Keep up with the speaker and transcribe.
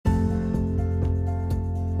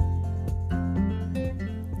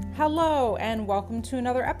Hello, and welcome to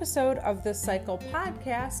another episode of the Cycle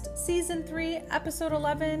Podcast, Season 3, Episode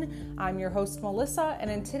 11. I'm your host, Melissa,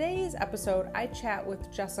 and in today's episode, I chat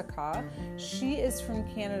with Jessica. She is from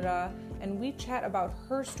Canada, and we chat about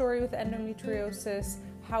her story with endometriosis,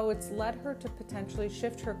 how it's led her to potentially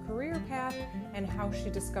shift her career path, and how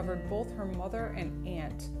she discovered both her mother and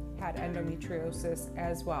aunt had endometriosis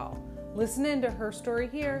as well. Listen into her story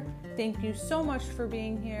here. Thank you so much for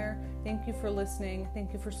being here. Thank you for listening.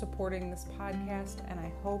 Thank you for supporting this podcast, and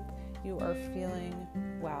I hope you are feeling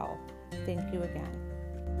well. Thank you again.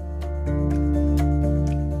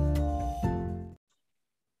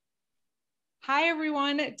 Hi,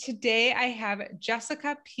 everyone. Today I have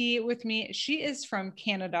Jessica P. with me. She is from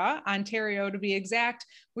Canada, Ontario to be exact,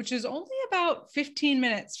 which is only about 15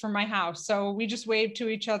 minutes from my house. So we just waved to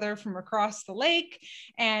each other from across the lake.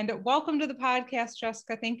 And welcome to the podcast,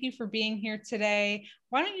 Jessica. Thank you for being here today.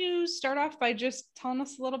 Why don't you start off by just telling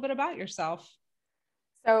us a little bit about yourself?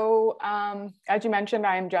 So, as you mentioned,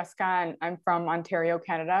 I'm Jessica and I'm from Ontario,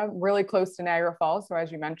 Canada, really close to Niagara Falls. So as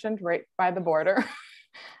you mentioned, right by the border.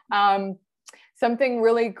 Something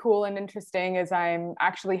really cool and interesting is I'm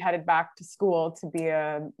actually headed back to school to be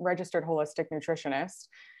a registered holistic nutritionist,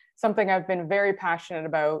 something I've been very passionate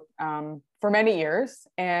about for many years.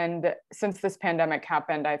 And since this pandemic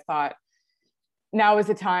happened, I thought now is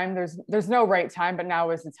the time. There's no right time, but now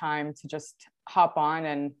is the time to just hop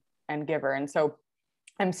on and give her. And so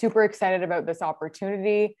I'm super excited about this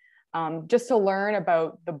opportunity, just to learn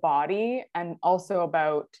about the body and also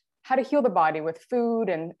about how to heal the body with food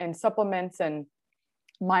and supplements and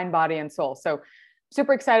mind, body, and soul. So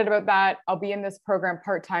super excited about that. I'll be in this program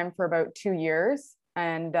part-time for about 2 years.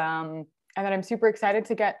 And then I'm super excited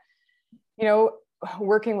to get,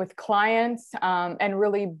 working with clients and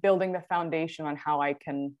really building the foundation on how I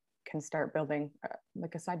can start building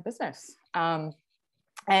like a side business.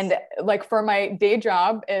 And like for my day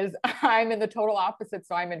job is I'm in the total opposite.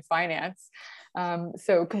 So I'm in finance.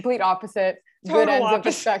 So complete opposite. Total good ends opposite. Of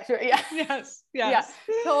the spectrum. Yeah. Yes. Yeah,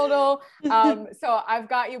 total. So I've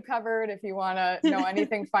got you covered. If you want to know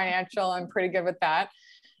anything financial, I'm pretty good with that.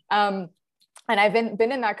 And I've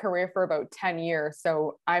been in that career for about 10 years.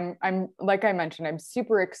 So I'm like I mentioned, I'm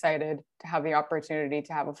super excited to have the opportunity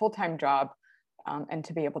to have a full-time job and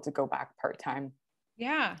to be able to go back part-time.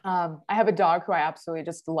 Yeah. I have a dog who I absolutely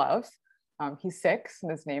just love. He's 6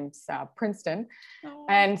 and his name's Princeton. Oh.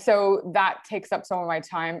 And so that takes up some of my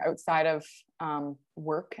time outside of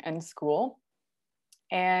work and school.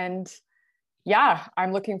 And yeah,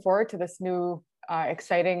 I'm looking forward to this new,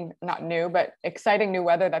 exciting new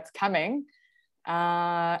weather that's coming.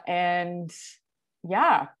 And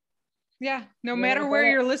yeah. Yeah. No matter where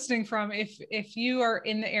you're listening from, if you are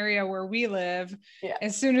in the area where we live,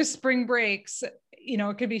 as soon as spring breaks,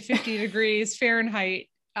 it could be 50 degrees Fahrenheit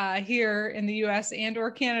here in the US and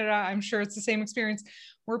or Canada. I'm sure it's the same experience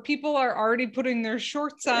where people are already putting their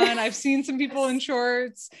shorts on. I've seen some people in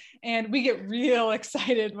shorts and we get real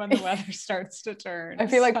excited when the weather starts to turn. I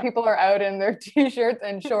feel like people are out in their t-shirts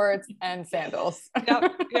and shorts and sandals.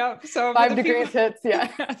 Yep. So 5 degrees hits. Yeah.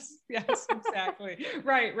 Yes, exactly.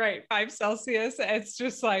 Right. 5 Celsius. It's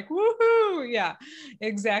just like, woohoo. Yeah,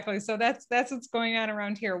 exactly. So that's what's going on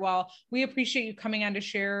around here. Well, we appreciate you coming on to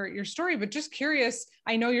share your story, but just curious,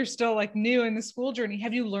 I know you're still like new in the school journey.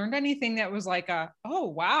 Have you learned anything that was like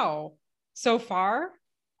oh, wow, so far?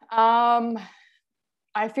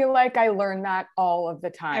 I feel like I learn that all of the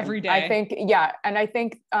time. Every day. I think, yeah. And I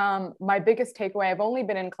think my biggest takeaway, I've only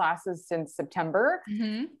been in classes since September.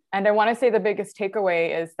 Mm-hmm. And I want to say the biggest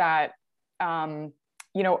takeaway is that,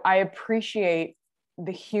 I appreciate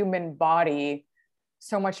the human body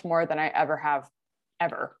so much more than I ever have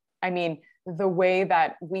ever. I mean, the way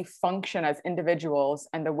that we function as individuals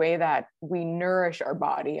and the way that we nourish our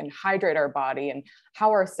body and hydrate our body and how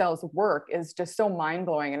our cells work is just so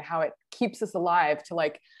mind-blowing, and how it keeps us alive, to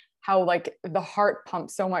like how like the heart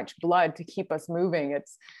pumps so much blood to keep us moving.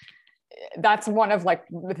 That's one of like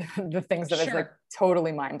the things that is like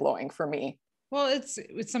totally mind-blowing for me. Well, it's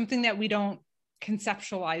something that we don't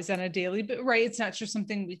conceptualize on a daily, but right. It's not just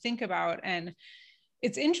something we think about. And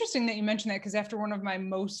it's interesting that you mentioned that, because after one of my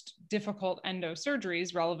most difficult endo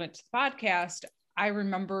surgeries relevant to the podcast, I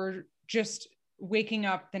remember just waking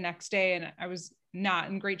up the next day and I was not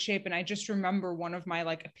in great shape. And I just remember one of my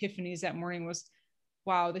like epiphanies that morning was,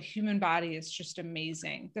 wow, the human body is just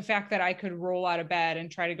amazing. The fact that I could roll out of bed and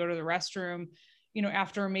try to go to the restroom,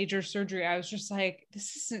 after a major surgery, I was just like,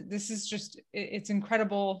 this is just, it's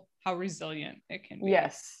incredible how resilient it can be.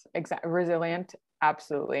 Yes, exactly. Resilient.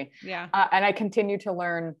 Absolutely. Yeah. And I continue to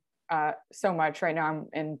learn so much right now. I'm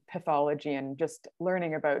in pathology and just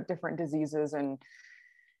learning about different diseases and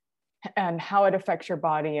and how it affects your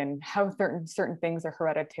body and how certain things are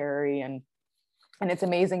hereditary. And it's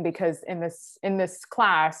amazing because in this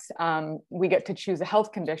class, we get to choose a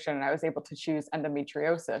health condition, and I was able to choose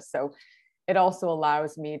endometriosis. So it also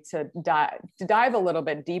allows me to dive a little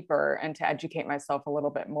bit deeper and to educate myself a little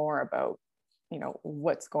bit more about,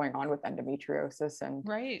 what's going on with endometriosis and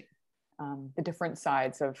right. The different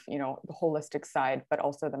sides of, the holistic side, but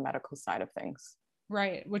also the medical side of things.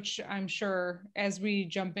 Right. Which I'm sure, as we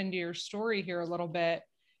jump into your story here a little bit,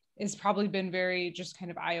 has probably been very just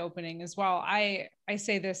kind of eye-opening as well. I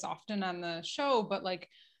say this often on the show, but like,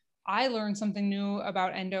 I learned something new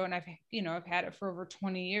about endo, and I've had it for over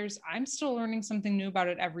 20 years. I'm still learning something new about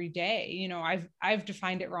it every day. I've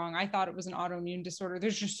defined it wrong. I thought it was an autoimmune disorder.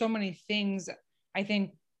 There's just so many things, I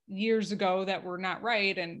think, years ago that were not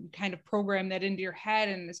right, and kind of program that into your head.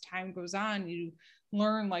 And as time goes on, you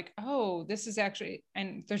learn like, oh, this is actually,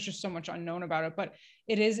 and there's just so much unknown about it, but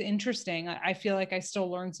it is interesting. I feel like I still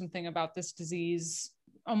learn something about this disease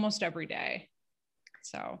almost every day.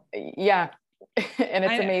 So yeah. And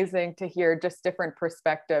it's amazing to hear just different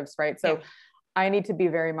perspectives, right? So yeah. I need to be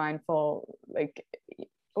very mindful, like,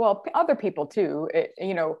 well, other people too,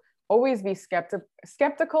 always be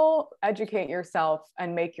skeptical, educate yourself,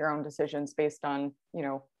 and make your own decisions based on,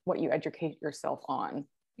 what you educate yourself on.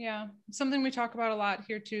 Yeah. Something we talk about a lot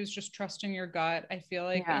here too is just trusting your gut. I feel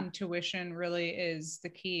like intuition really is the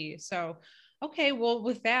key. So, okay, well,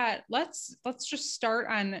 with that, let's just start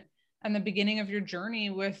on the beginning of your journey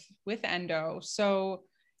with endo. So,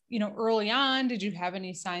 early on, did you have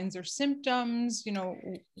any signs or symptoms?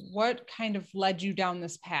 What kind of led you down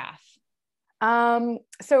this path?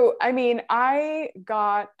 So, I mean, I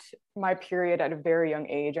got my period at a very young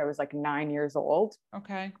age. I was like 9 years old.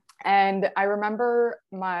 Okay. And I remember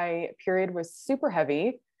my period was super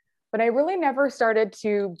heavy, but I really never started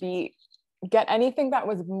to get anything that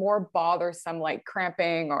was more bothersome, like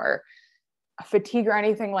cramping or fatigue or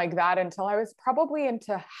anything like that, until I was probably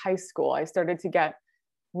into high school. I started to get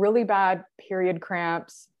really bad period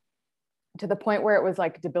cramps to the point where it was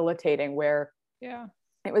like debilitating, where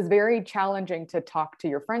it was very challenging to talk to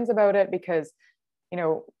your friends about it because,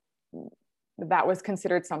 that was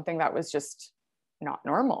considered something that was just not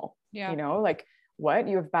normal. Yeah. Like, what,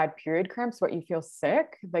 you have bad period cramps, what, you feel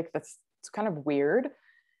sick? Like, it's kind of weird.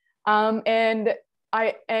 And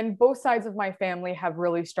both sides of my family have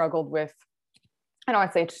really struggled with, I don't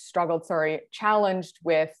want to say struggled, sorry, challenged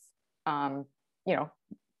with,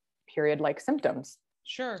 period-like symptoms.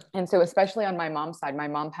 Sure. And so especially on my mom's side, my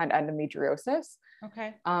mom had endometriosis,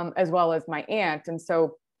 okay, as well as my aunt. And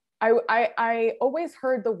so I always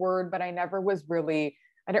heard the word, but I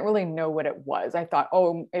didn't really know what it was. I thought,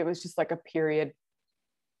 oh, it was just like a period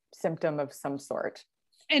symptom of some sort.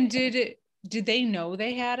 And did they know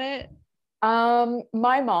they had it?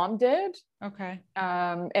 My mom did. Okay.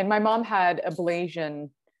 And my mom had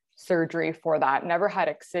ablation surgery for that, never had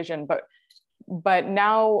excision, but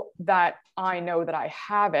now that I know that I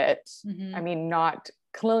have it, mm-hmm. I mean, not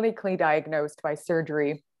clinically diagnosed by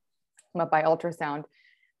surgery, but by ultrasound.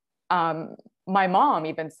 My mom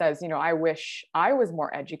even says, I wish I was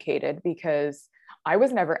more educated, because I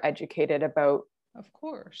was never educated about, of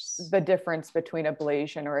course, the difference between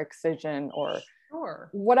ablation or excision or sure.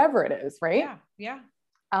 whatever it is, right? Yeah.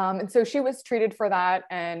 And so she was treated for that,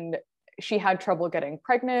 and she had trouble getting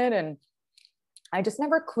pregnant, and I just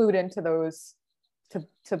never clued into those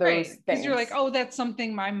to those things. Because you're like, oh, that's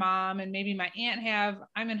something my mom and maybe my aunt have.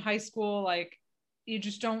 I'm in high school, like, you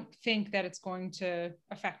just don't think that it's going to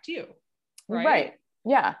affect you. Right.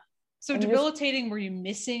 Yeah. So and debilitating, were you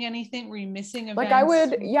missing anything? Were you missing events? Like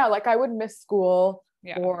I would miss school,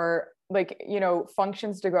 or like,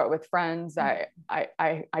 functions to go out with friends. Mm-hmm.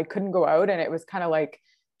 I couldn't go out, and it was kind of like,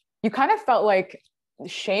 you kind of felt like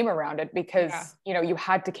shame around it because, you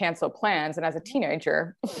had to cancel plans. And as a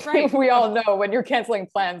teenager, we all know when you're canceling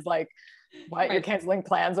plans, like, what, you're canceling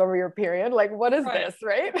plans over your period? Like, what is this,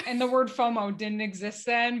 right? And the word FOMO didn't exist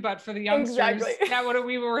then, but for the youngsters,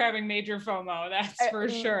 we were having major FOMO. That's for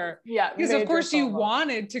sure. Yeah. Because of course you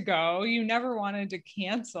wanted to go. You never wanted to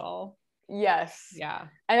cancel. Yes. Yeah.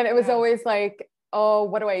 And it was always like, oh,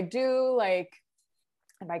 what do I do? Like,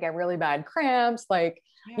 if I get really bad cramps, like,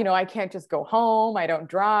 I can't just go home. I don't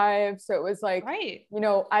drive. So it was like,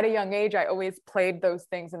 at a young age, I always played those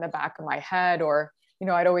things in the back of my head, or,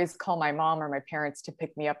 I'd always call my mom or my parents to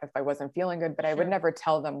pick me up if I wasn't feeling good, but I would never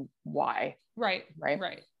tell them why. Right.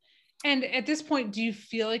 And at this point, do you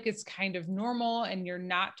feel like it's kind of normal and you're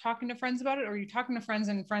not talking to friends about it? Or are you talking to friends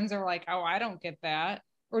and friends are like, oh, I don't get that?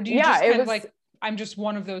 Or do you just kind of like, I'm just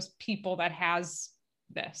one of those people that has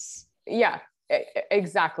this? Yeah,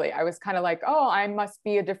 exactly. I was kind of like, oh, I must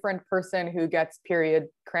be a different person who gets period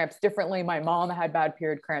cramps differently. My mom had bad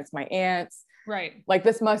period cramps, my aunts. Right. Like,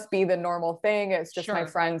 this must be the normal thing. It's just my Sure.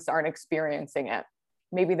 friends aren't experiencing it.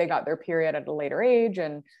 Maybe they got their period at a later age.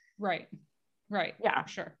 And Right. Right. yeah.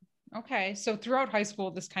 Sure. Okay. So throughout high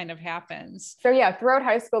school, this kind of happens. So yeah, throughout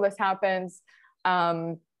high school, this happens.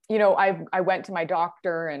 You know, I went to my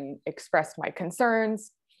doctor and expressed my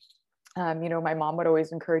concerns. You know, my mom would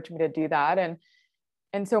always encourage me to do that.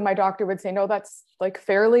 And so my doctor would say, no, that's like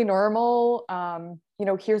fairly normal. You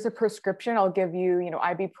know, here's a prescription. I'll give you, you know,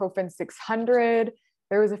 ibuprofen 600.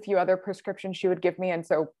 There was a few other prescriptions she would give me. And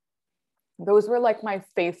so those were like my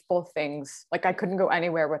faithful things. Like, I couldn't go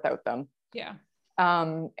anywhere without them. Yeah.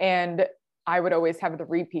 And I would always have the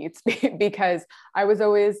repeats because I was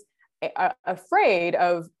always afraid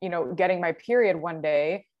of, you know, getting my period one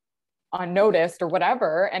day unnoticed or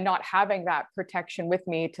whatever, and not having that protection with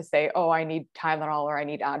me to say, oh, I need Tylenol or I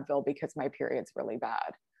need Advil because my period's really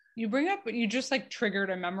bad. You just like triggered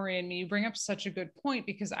a memory in me. You bring up such a good point,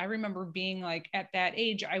 because I remember being like, at that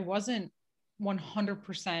age, I wasn't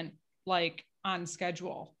 100% like on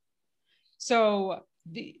schedule. So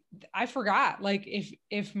I forgot, like,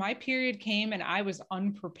 if my period came and I was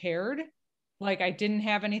unprepared, like I didn't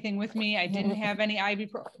have anything with me, I didn't have any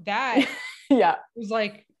ibuprofen, that yeah, was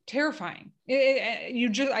like terrifying.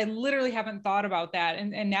 I literally haven't thought about that.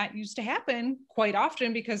 And that used to happen quite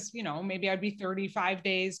often because, you know, maybe I'd be 35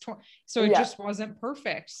 days. So it just wasn't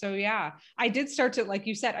perfect. So yeah, I did start to, like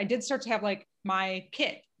you said, I did start to have like my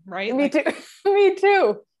kit, right? Me like, too. Me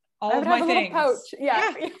too. all I of would my have a little things. pouch.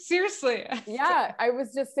 Yeah. Seriously. Yeah. I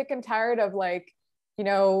was just sick and tired of, like, you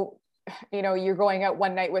know, you're going out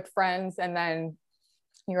one night with friends and then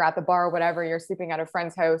you're at the bar or whatever, you're sleeping at a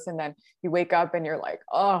friend's house, and then you wake up and you're like,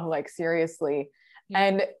 oh, like, seriously. Yeah.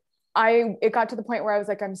 And it got to the point where I was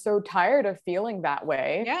like, I'm so tired of feeling that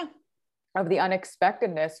way. Yeah. Of the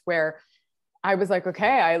unexpectedness, where I was like,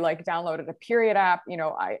 okay, I like downloaded a period app, you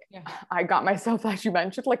know, I got myself, as you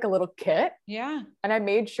mentioned, like a little kit. Yeah. And I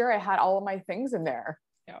made sure I had all of my things in there.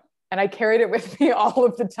 Yeah. And I carried it with me all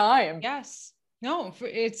of the time. Yes. No,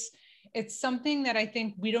 it's something that I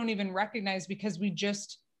think we don't even recognize because we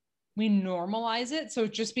normalize it. So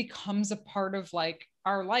it just becomes a part of like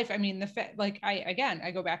our life. I mean, like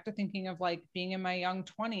I go back to thinking of like being in my young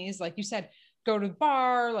 20s, like you said, go to the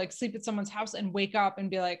bar, like sleep at someone's house and wake up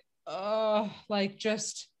and be like, oh, like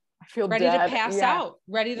just I feel ready dead. to pass out,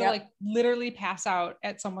 ready to like literally pass out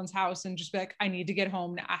at someone's house and just be like, I need to get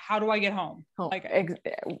home now. How do I get home? Oh, like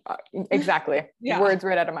exactly. Yeah. Words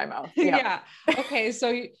right out of my mouth. Yeah. Okay.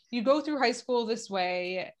 So you go through high school this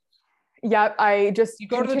way. Yeah. I just you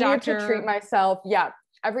go to the doctor to treat myself. Yeah.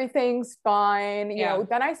 Everything's fine. You know,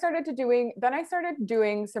 then I started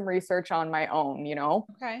doing some research on my own, you know.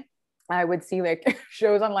 Okay. I would see like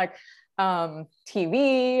shows on like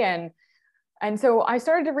TV, and so I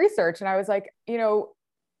started to research, and I was like, you know,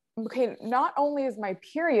 okay, not only is my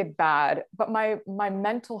period bad, but my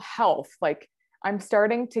mental health, like, I'm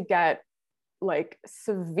starting to get like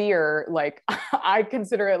severe, like I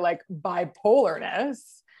consider it like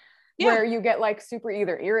bipolarness, where you get like super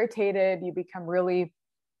either irritated, you become really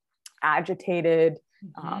agitated.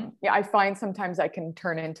 Yeah, I find sometimes I can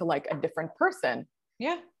turn into like a different person.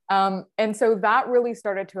 Yeah. And so that really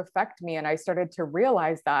started to affect me. And I started to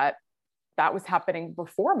realize that was happening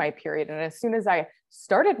before my period. And as soon as I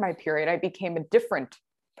started my period, I became a different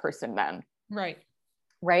person then. Right.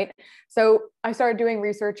 Right. So I started doing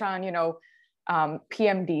research on, you know,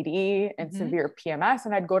 PMDD and severe PMS.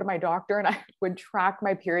 And I'd go to my doctor and I would track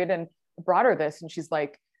my period and brought her this. And she's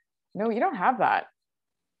like, no, you don't have that.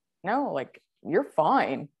 No, like, you're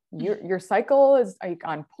fine. Your cycle is like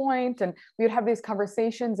on point. And we would have these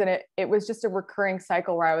conversations, and it was just a recurring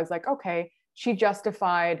cycle where I was like, okay, she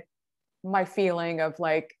justified my feeling of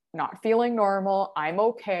like not feeling normal. I'm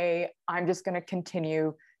okay. I'm just going to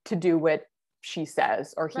continue to do what she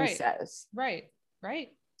says or he says. Right.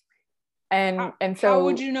 And so how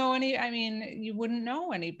would you know I mean, you wouldn't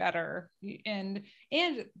know any better. And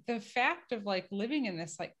the fact of like living in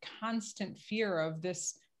this like constant fear of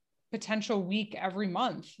this potential week every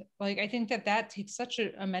month, like I think that takes such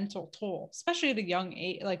a mental toll, especially at a young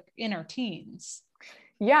age, like in our teens.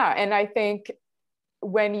 Yeah. And I think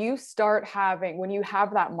when you have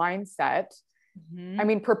that mindset, I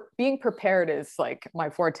mean, being prepared is like my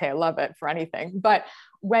forte. I love it for anything. But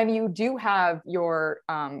when you do have your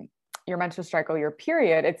menstrual cycle, your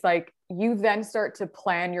period, it's like you then start to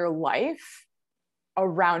plan your life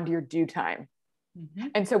around your due time.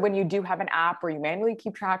 And so when you do have an app where you manually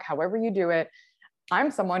keep track, however you do it, I'm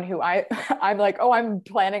someone who I'm like, oh, I'm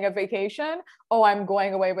planning a vacation. Oh, I'm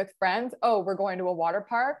going away with friends. Oh, we're going to a water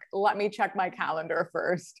park. Let me check my calendar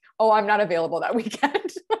first. Oh, I'm not available that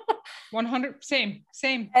weekend. 100, same.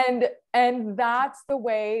 And that's the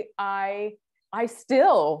way I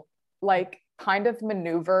still like kind of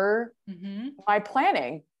maneuver my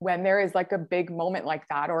planning when there is like a big moment like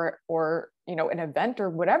that, or you know, an event or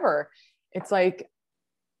whatever. It's like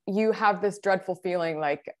you have this dreadful feeling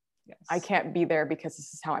like, yes, I can't be there because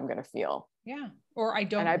this is how I'm going to feel. Yeah. Or I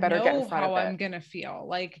don't and I better know get in front how of it. I'm going to feel.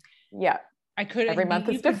 Like, yeah, I could, every month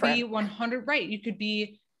is different. You could be 100, right. You could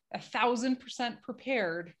be 1,000%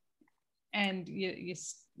 prepared, and you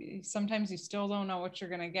sometimes you still don't know what you're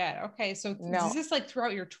going to get. Okay. So is this like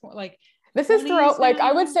throughout your, this is throughout, like,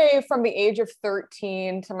 I would say from the age of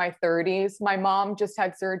 13 to my 30s. My mom just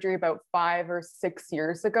had surgery about 5 or 6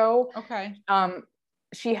 years ago. Okay.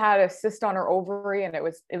 She had a cyst on her ovary, and it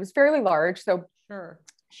was fairly large. So sure,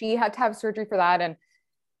 she had to have surgery for that. And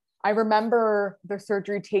I remember the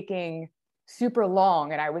surgery taking super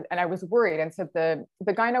long, and I was worried. And so the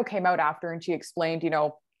gyno came out after, and she explained, you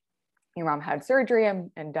know, your mom had surgery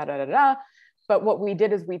and da da da da. But what we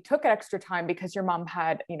did is we took extra time because your mom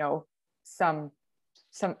had, you know, some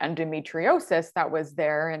endometriosis that was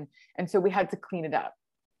there, and so we had to clean it up.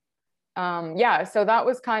 Yeah, so that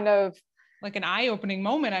was kind of like an eye-opening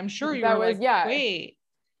moment. I'm sure you were like, yeah, wait.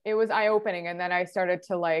 It was eye-opening. And then I started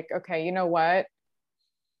to like, okay, you know what?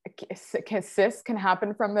 Cysts can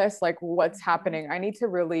happen from this. Like, what's happening? I need to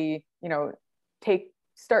really, you know,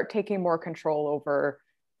 start taking more control over,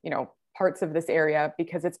 you know, parts of this area,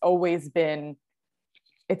 because I've always went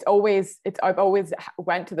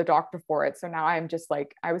to the doctor for it. So now I'm just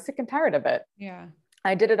like, I was sick and tired of it. Yeah.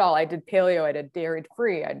 I did it all. I did paleo, I did dairy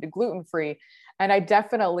free, I did gluten free. And I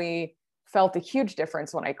definitely felt a huge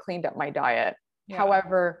difference when I cleaned up my diet. Yeah.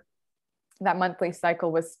 However, that monthly cycle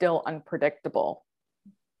was still unpredictable,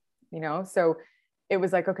 you know? So it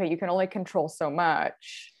was like, okay, you can only control so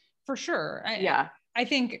much. For sure. I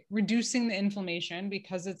think reducing the inflammation,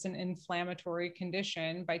 because it's an inflammatory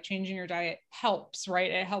condition, by changing your diet helps, right?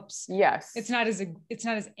 It helps. Yes. It's not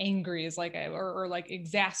as angry as like, or like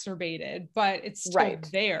exacerbated, but it's still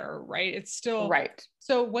there, right? It's still right.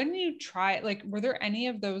 So when you try, like, were there any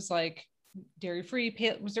of those like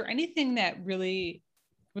dairy-free, was there anything that really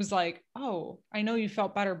was like, oh, I know you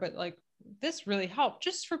felt better, but like this really helped?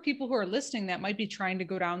 Just for people who are listening that might be trying to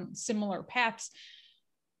go down similar paths,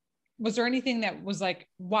 was there anything that was like,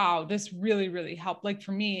 wow, this really, really helped? Like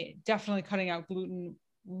for me, definitely cutting out gluten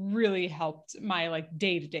really helped my like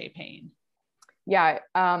day-to-day pain. Yeah.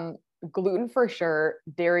 Gluten for sure.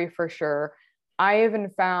 Dairy for sure. I even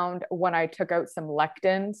found when I took out some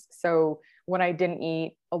lectins, so when I didn't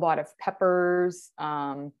eat a lot of peppers,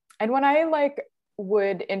 and when I like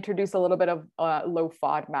would introduce a little bit of low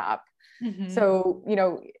FODMAP. So, you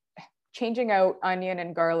know, changing out onion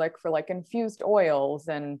and garlic for like infused oils,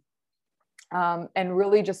 and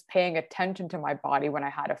really just paying attention to my body when I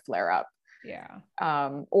had a flare up. Yeah.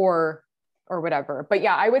 Or whatever. But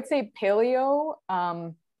yeah, I would say paleo,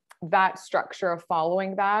 that structure of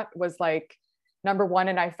following that was like number one.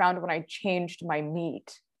 And I found when I changed my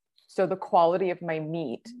meat, so the quality of my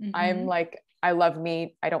meat, I'm like, I love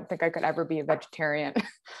meat. I don't think I could ever be a vegetarian,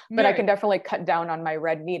 but I can definitely cut down on my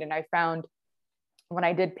red meat. And I found when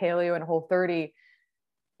I did paleo and Whole30,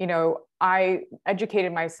 you know, I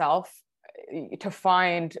educated myself to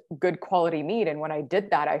find good quality meat. And when I did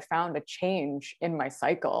that, I found a change in my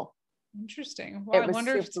cycle. Interesting. Well, I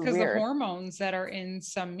wonder if it's because the hormones that are in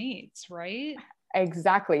some meats, right?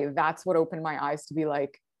 Exactly. That's what opened my eyes to be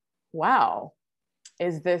like, wow,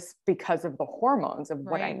 is this because of the hormones of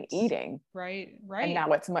what I'm eating? Right. And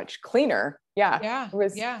now it's much cleaner. Yeah.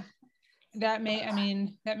 Yeah. That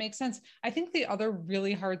makes sense. I think the other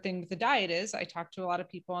really hard thing with the diet is, I talk to a lot of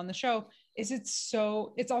people on the show, is it's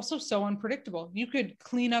also so unpredictable. You could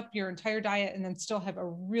clean up your entire diet and then still have a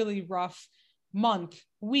really rough month,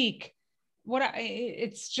 week.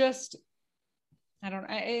 It's just, I don't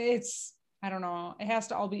know. It has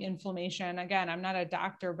to all be inflammation. Again, I'm not a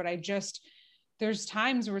doctor, but there's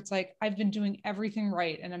times where it's like, I've been doing everything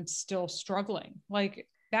right and I'm still struggling. Like,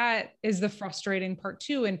 that is the frustrating part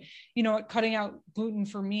too. And, you know, cutting out gluten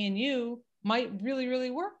for me and you might really, really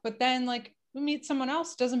work, but then like we meet someone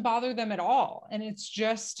else, doesn't bother them at all. And it's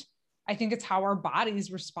just, I think it's how our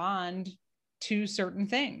bodies respond to certain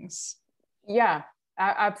things. Yeah,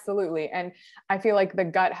 absolutely. And I feel like the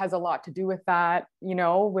gut has a lot to do with that, you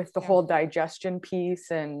know, with the whole digestion piece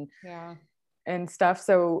and stuff.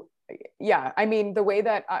 So yeah, I mean, the way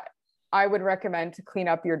that I would recommend to clean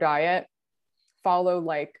up your diet, follow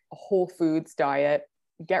like a whole foods diet,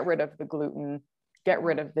 get rid of the gluten, get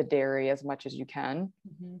rid of the dairy as much as you can.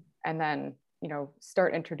 And then,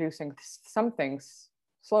 start introducing some things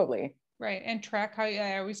slowly. Right. And track how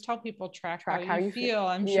I always tell people, track how you feel.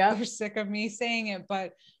 I'm sure they're sick of me saying it,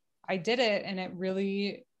 but I did it and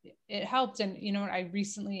it helped. And I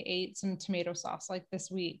recently ate some tomato sauce like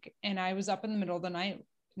this week, and I was up in the middle of the night,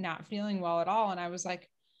 not feeling well at all. And I was like,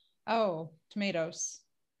 oh, tomatoes.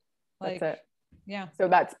 Like, that's it. Yeah. So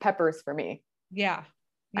that's peppers for me. Yeah.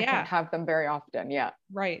 I can't have them very often. Yeah.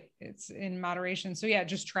 Right. It's in moderation. So yeah,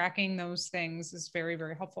 just tracking those things is very,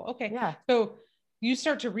 very helpful. Okay. Yeah. So you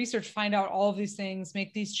start to research, find out all of these things,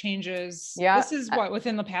 make these changes. Yeah. This is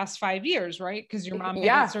within the past 5 years, right? Because your mom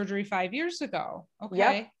had surgery 5 years ago.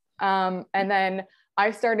 Okay. Yep. And then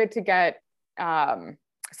I started to get,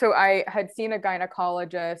 so I had seen a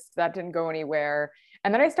gynecologist that didn't go anywhere.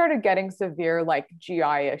 And then I started getting severe like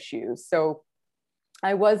GI issues. So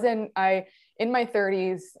I in my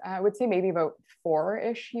 30s, I would say maybe about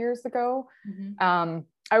 4-ish years ago,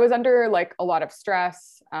 I was under like a lot of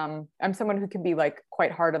stress. I'm someone who can be like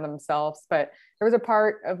quite hard on themselves, but there was a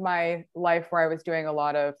part of my life where I was doing a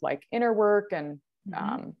lot of like inner work and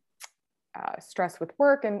stress with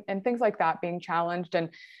work and things like that, being challenged.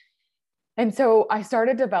 And so I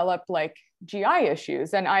started to develop like GI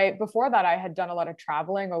issues. And before that, I had done a lot of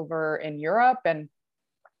traveling over in Europe. And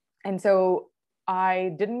so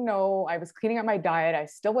I didn't know, I was cleaning up my diet. I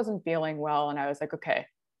still wasn't feeling well. And I was like, okay,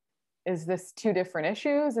 is this 2 different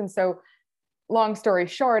issues? And so long story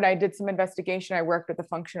short, I did some investigation. I worked with a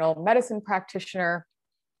functional medicine practitioner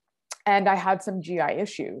and I had some GI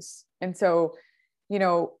issues. And so,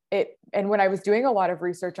 and when I was doing a lot of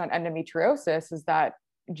research on endometriosis, is that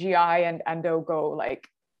GI and endo go like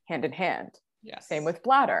hand in hand. Yes. Same with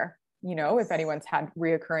bladder. If anyone's had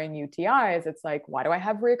reoccurring UTIs, it's like, why do I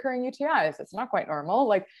have reoccurring UTIs? It's not quite normal.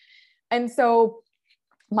 Like, and so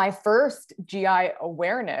my first GI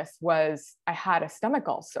awareness was I had a stomach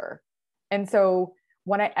ulcer. And so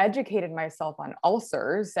when I educated myself on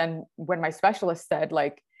ulcers, and when my specialist said,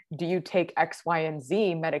 like, do you take X, Y, and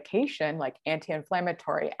Z medication, like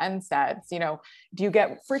anti-inflammatory, NSAIDs, do you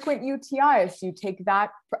get frequent UTIs? Do you take that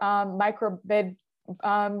microbid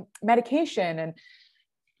medication? And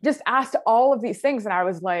just asked all of these things. And I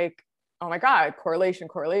was like, oh my God, correlation,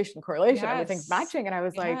 everything's matching. And I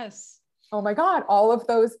was like, oh my God, all of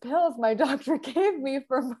those pills my doctor gave me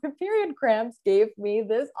for my period cramps gave me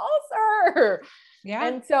this ulcer. Yeah.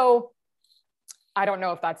 And so I don't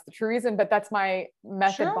know if that's the true reason, but that's my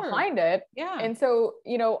method behind it. Yeah. And so,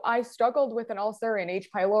 I struggled with an ulcer and H.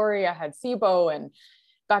 pylori. I had SIBO and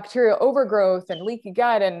bacterial overgrowth and leaky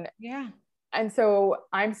gut. And so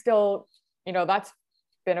I'm still, that's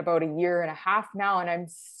been about 1.5 years now, and I'm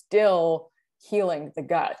still healing the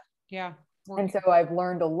gut. Yeah. And so I've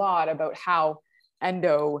learned a lot about how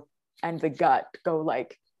endo and the gut go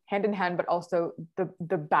like hand in hand, but also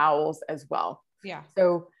the bowels as well. Yeah.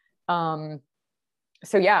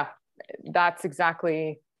 So yeah, that's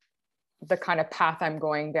exactly the kind of path I'm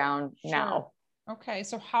going down now. Okay.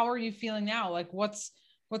 So how are you feeling now? Like what's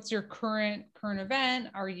your current event?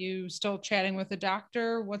 Are you still chatting with the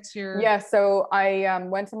doctor? Yeah. So I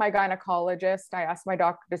went to my gynecologist. I asked my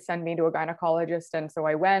doctor to send me to a gynecologist. And so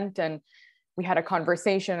I went and we had a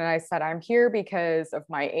conversation and I said, I'm here because of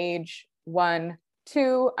my age. 1,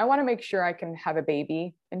 2, I want to make sure I can have a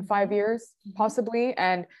baby in 5 years, possibly.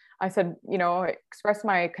 And I said, I expressed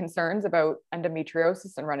my concerns about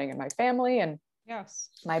endometriosis and running in my family and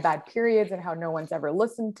my bad periods and how no one's ever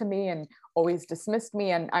listened to me and always dismissed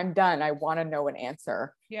me. And I'm done. I want to know an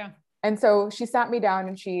answer. Yeah. And so she sat me down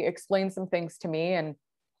and she explained some things to me and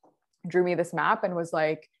drew me this map and was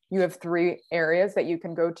like, you have 3 areas that you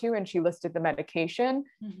can go to. And she listed the medication.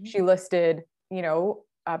 She listed,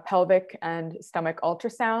 pelvic and stomach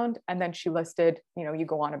ultrasound. And then she listed, you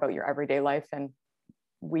go on about your everyday life and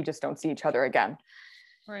we just don't see each other again.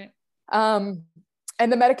 Right.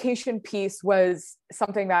 And the medication piece was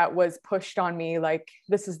something that was pushed on me, like,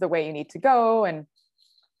 this is the way you need to go.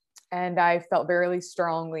 And I felt very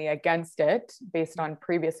strongly against it based on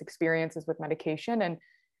previous experiences with medication.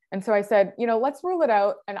 And so I said, let's rule it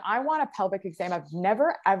out. And I want a pelvic exam. I've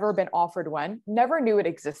never, ever been offered one, never knew it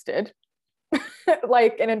existed.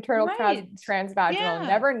 Like an internal transvaginal,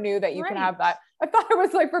 never knew that you can have that. I thought it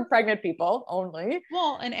was like for pregnant people only.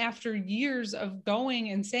 Well, and after years of going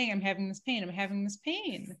and saying, I'm having this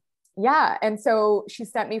pain. Yeah. And so she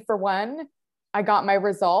sent me for one. I got my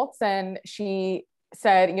results and she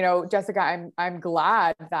said, Jessica, I'm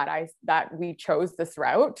glad that we chose this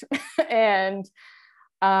route. And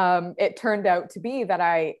it turned out to be that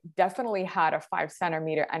I definitely had a 5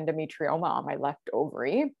 centimeter endometrioma on my left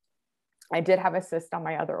ovary. I did have a cyst on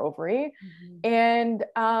my other ovary, and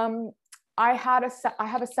I have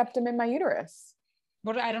a septum in my uterus.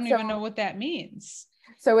 What? I don't even know what that means.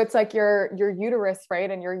 So it's like your uterus, right?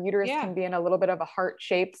 And your uterus can be in a little bit of a heart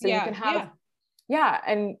shape. So you can have,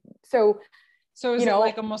 and so is it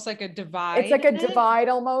like almost like a divide? It's like a divide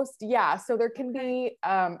almost. Yeah. So there can be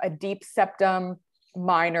a deep septum,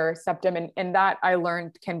 minor septum, and that I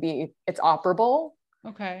learned it's operable.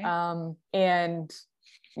 Okay. And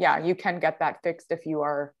yeah, you can get that fixed if you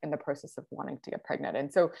are in the process of wanting to get pregnant.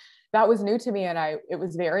 And so that was new to me, and it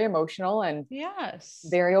was very emotional and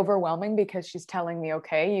very overwhelming, because she's telling me,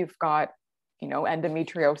 okay, you've got,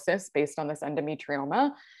 endometriosis based on this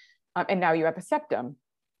endometrioma, and now you have a septum.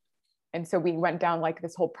 And so we went down like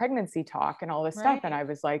this whole pregnancy talk and all this stuff, and I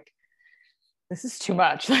was like, this is too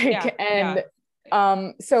much. So a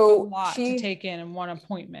lot to take in one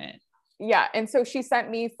appointment. Yeah. And so she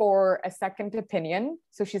sent me for a second opinion.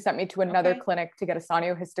 So she sent me to another clinic to get a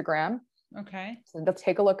sonohistogram. Okay. So they'll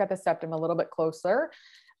take a look at the septum a little bit closer,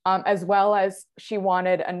 as well as she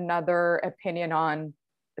wanted another opinion on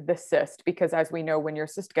the cyst, because as we know, when your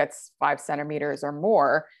cyst gets 5 centimeters or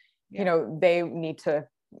more, they need to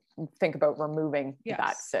think about removing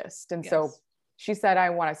that cyst. And so she said,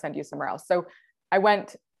 I want to send you somewhere else. So I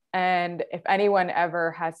went. And if anyone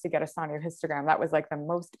ever has to get a sonohistogram, that was like the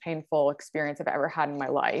most painful experience I've ever had in my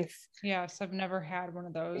life. Yes, I've never had one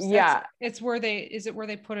of those. It's where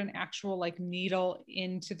they put an actual like needle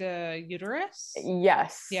into the uterus?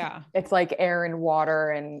 Yes. Yeah. It's like air and water,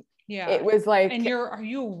 and it was like. And are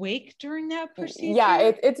you awake during that procedure?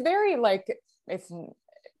 Yeah, it's very like, it's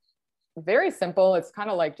very simple. It's kind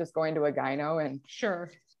of like just going to a gyno, and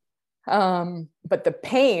but the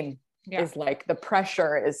pain is like, the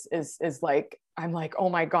pressure is like, I'm like, oh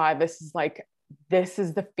my God, this is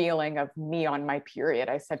the feeling of me on my period,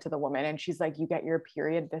 I said to the woman. And she's like, you get your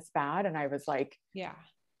period this bad? And I was like,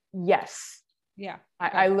 yes. Yeah.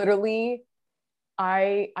 I literally,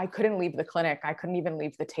 I couldn't leave the clinic. I couldn't even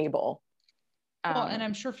leave the table. Well, and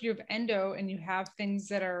I'm sure if you have endo and you have things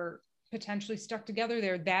that are potentially stuck together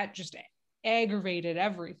there, that just aggravated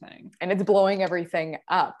everything, and it's blowing everything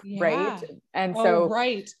up. Right. And so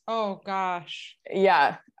oh gosh,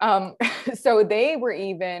 so they were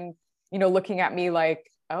even looking at me like,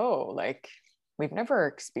 oh, like, we've never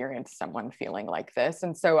experienced someone feeling like this.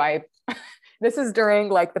 And so this is during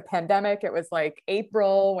like the pandemic. It was like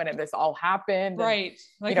April when this all happened, right?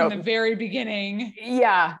 Like in the very beginning.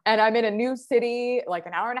 Yeah. And I'm in a new city, like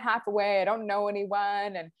an hour and a half away. I don't know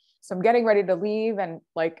anyone, and so I'm getting ready to leave, and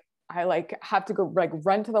like I like have to go like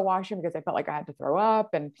run to the washroom because I felt like I had to throw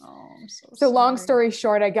up. And so long story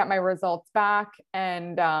short, I get my results back,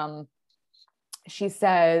 and she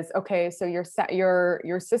says, okay, so your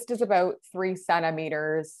cyst is about 3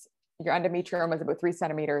 centimeters. Your endometrioma is about 3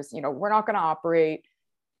 centimeters. We're not going to operate.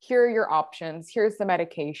 Here are your options. Here's the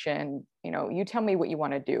medication. You tell me what you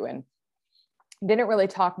want to do. And didn't really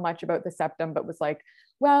talk much about the septum, but was like,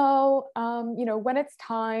 well, when it's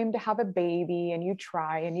time to have a baby and you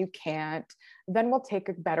try and you can't, then we'll take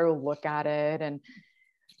a better look at it. And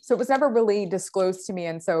so it was never really disclosed to me.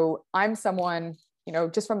 And so I'm someone,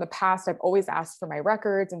 just from the past, I've always asked for my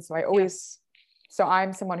records. And so so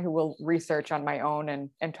I'm someone who will research on my own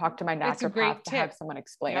and talk to my naturopath to have someone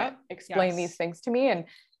explain these things to me. And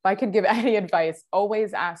if I could give any advice,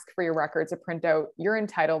 always ask for your records, a printout. You're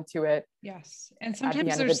entitled to it. Yes. And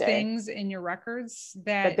sometimes there's things in your records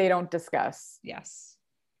that they don't discuss. Yes.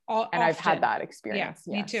 And I've had that experience.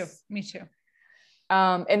 Yeah, me too.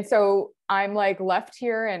 And so I'm like left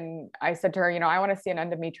here, and I said to her, I want to see an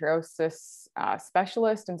endometriosis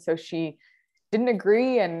specialist. And so she didn't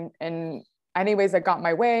agree. And anyways, I got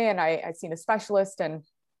my way, and I seen a specialist, and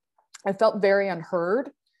I felt very unheard.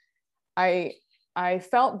 I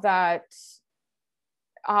felt that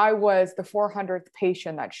I was the 400th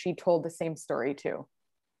patient that she told the same story to.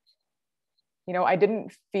 I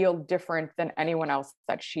didn't feel different than anyone else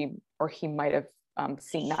that she or he might have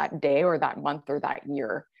seen that day or that month or that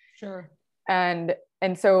year. Sure. And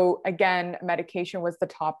so again, medication was the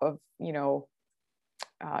top of,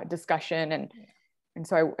 discussion. And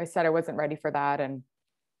so I said I wasn't ready for that. And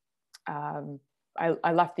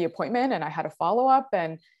I left the appointment, and I had a follow-up,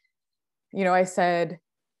 and I said,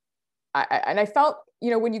 I felt,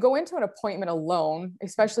 when you go into an appointment alone,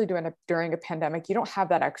 especially during a pandemic, you don't have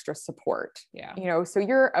that extra support. Yeah. So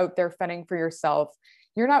you're out there fending for yourself.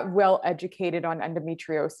 You're not well educated on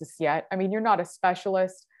endometriosis yet. I mean, you're not a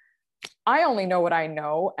specialist. I only know what I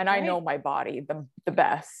know, and I know my body the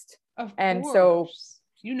best. And so,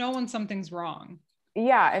 when something's wrong.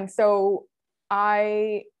 Yeah. And so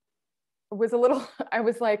I was a little, I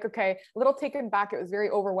was like, okay, a little taken back. It was very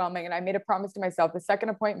overwhelming. And I made a promise to myself, the second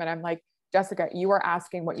appointment, I'm like, Jessica, you are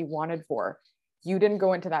asking what you wanted for. You didn't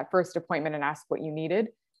go into that first appointment and ask what you needed.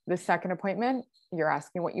 The second appointment, you're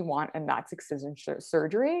asking what you want, and that's excision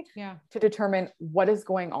surgery to determine what is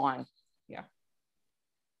going on. Yeah.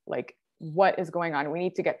 Like, what is going on? We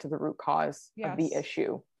need to get to the root cause of the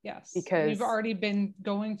issue. Yes. Because you've already been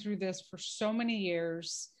going through this for so many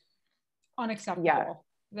years. Unacceptable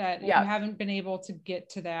that you haven't been able to get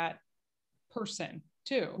to that person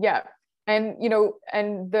too. Yeah. And, you know,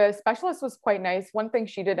 and the specialist was quite nice. One thing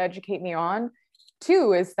she did educate me on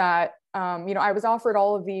too is that, you know, I was offered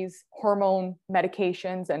all of these hormone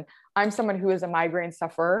medications, and I'm someone who is a migraine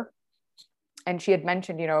sufferer. And she had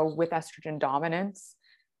mentioned, you know, with estrogen dominance,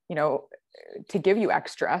 you know, to give you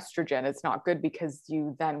extra estrogen, it's not good because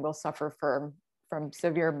you then will suffer from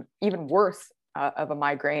severe, even worse of a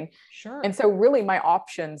migraine. Sure. And so really my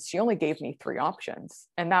options, she only gave me 3 options,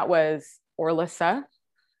 and that was Orlissa,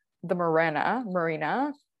 the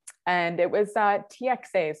Marina, and it was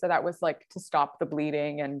TXA. So that was like to stop the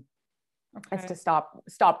bleeding, and it's to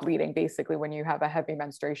stop bleeding basically when you have a heavy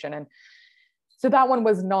menstruation. And so that one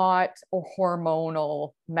was not a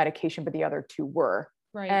hormonal medication, but the other 2 were.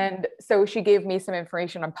 Right. And so she gave me some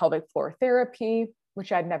information on pelvic floor therapy,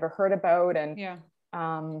 which I'd never heard about.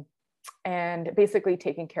 And basically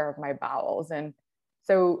taking care of my bowels. And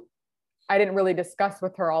so I didn't really discuss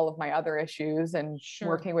with her all of my other issues, and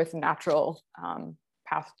working with a natural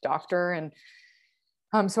path doctor. And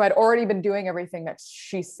so I'd already been doing everything that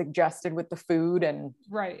she suggested with the food and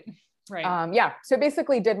right. So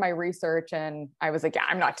basically did my research, and I was like,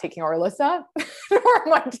 I'm not taking Orlissa or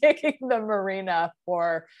am I taking the Marina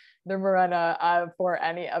for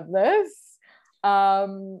any of this. I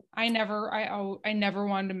never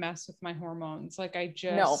wanted to mess with my hormones. Like I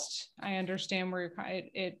understand where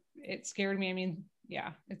it scared me. I mean,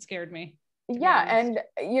 it scared me. And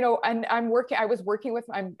you know, and I'm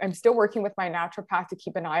still working with my naturopath to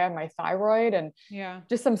keep an eye on my thyroid, and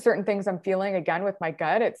just some certain things I'm feeling again with my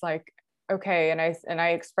gut. It's like, okay. And I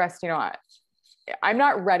expressed, you know, I'm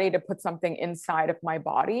not ready to put something inside of my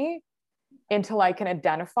body until I can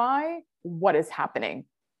identify what is happening.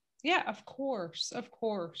 Yeah, of course.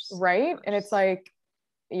 Right. And it's like,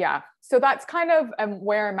 so that's kind of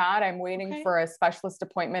where I'm at. I'm waiting for a specialist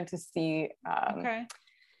appointment to see a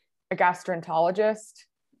gastroenterologist.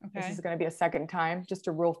 This is going to be a second time just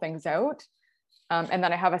to rule things out. And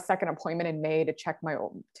then I have a second appointment in May to check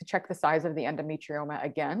the size of the endometrioma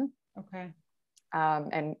again. Okay.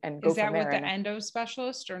 And go is that from there. with the endo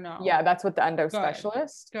specialist or no? Yeah, that's with the endo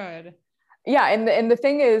specialist. Good. Yeah. And the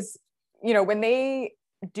thing is, you know, when they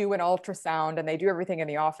do an ultrasound and they do everything in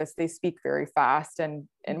the office, they speak very fast. And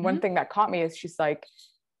one thing that caught me is she's like,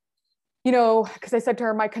 you know, because I said to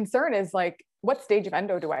her, my concern is like, what stage of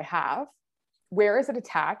endo do I have? Where is it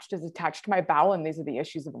attached? Is it attached to my bowel? And these are the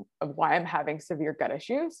issues of why I'm having severe gut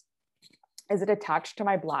issues. Is it attached to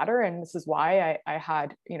my bladder? And this is why I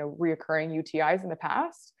had, you know, reoccurring UTIs in the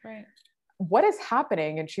past. Right. What is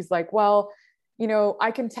happening? And she's like, well, you know,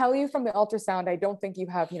 I can tell you from the ultrasound, I don't think you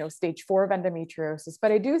have, you know, stage 4 of endometriosis,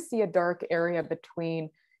 but I do see a dark area between,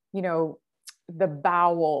 you know, the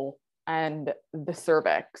bowel and the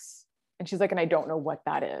cervix. And she's like, and I don't know what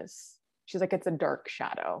that is. She's like, it's a dark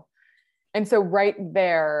shadow. And so right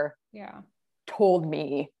there told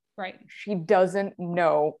me, she doesn't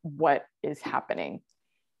know what is happening.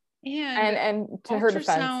 And to her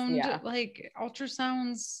defense, like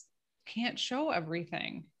ultrasounds can't show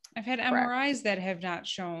everything. I've had MRIs that have not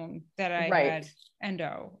shown that I had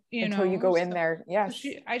endo, until you go in there. Yes.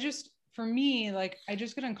 For me, like, I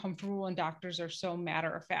just get uncomfortable when doctors are so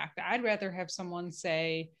matter of fact. I'd rather have someone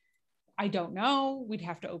say, I don't know. We'd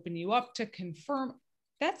have to open you up to confirm.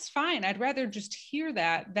 That's fine. I'd rather just hear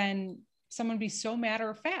that than someone be so matter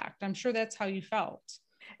of fact. I'm sure that's how you felt.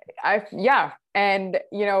 And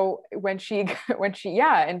you know, when she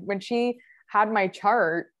had my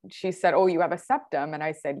chart, she said, oh, you have a septum. And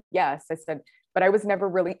I said, yes. I said, but I was never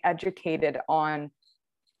really educated on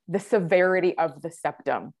the severity of the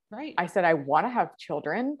septum. Right. I said, I want to have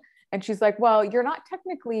children. And she's like, well, you're not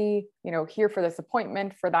technically, you know, here for this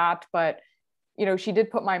appointment for that. But, you know, she did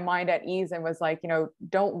put my mind at ease and was like, you know,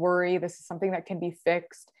 don't worry. This is something that can be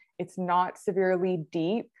fixed. It's not severely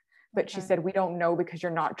deep. But she said, we don't know because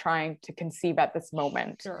you're not trying to conceive at this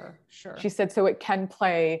moment. Sure. She said, so it can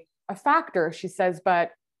play a factor. She says,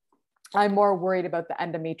 but I'm more worried about the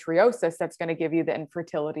endometriosis that's going to give you the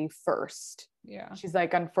infertility first. Yeah. She's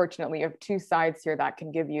like, unfortunately, you have 2 sides here that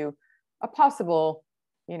can give you a possible,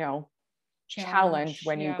 you know, challenge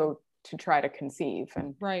when you go to try to conceive.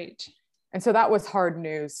 And And so that was hard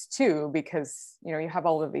news too, because, you know, you have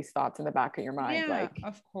all of these thoughts in the back of your mind, Yeah, like,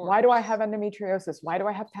 of course. why do I have endometriosis? Why do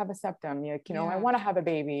I have to have a septum? Like, you know, I Yeah. want to have a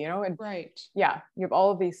baby, you know, and Right. yeah, you have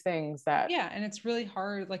all of these things that, Yeah, and it's really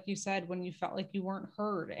hard, like you said, when you felt like you weren't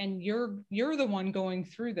heard, and you're the one going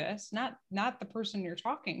through this, not the person you're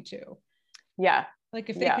talking to. yeah, Like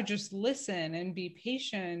if they yeah, could just listen and be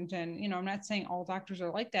patient, and you know, I'm not saying all doctors are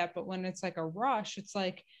like that, but when it's like a rush, it's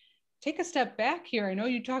like, take a step back here. I know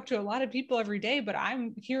you talk to a lot of people every day, but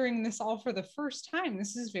I'm hearing this all for the first time.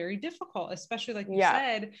 This is very difficult, especially like you yeah,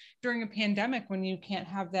 said, during a pandemic when you can't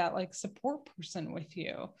have that like support person with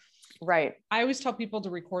you. right. I always tell people to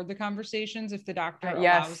record the conversations if the doctor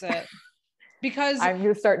allows Yes, it, because I'm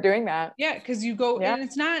going to start doing that. yeah, because you go, Yeah, and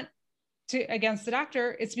it's not to against the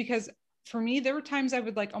doctor. It's because for me, there were times I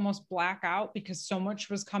would like almost black out because so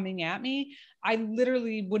much was coming at me. I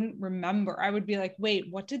literally wouldn't remember. I would be like, wait,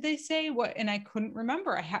 what did they say? What? And I couldn't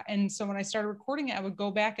remember. And so when I started recording it, I would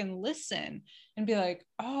go back and listen and be like,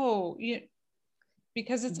 oh,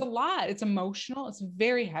 because it's a lot. It's emotional. It's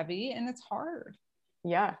very heavy and it's hard.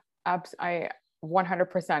 yeah, I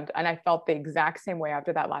 100%. And I felt the exact same way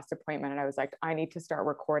after that last appointment. And I was like, I need to start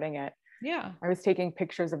recording it. Yeah. I was taking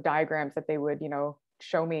pictures of diagrams that they would, you know,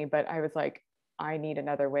 show me, but I was like, I need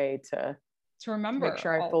another way to remember, make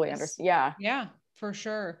sure I fully understand. Yeah. Yeah, for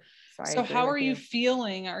sure. So, So how are you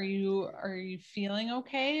feeling? Are you feeling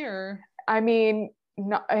okay, or? I mean,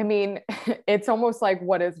 no, I mean, it's almost like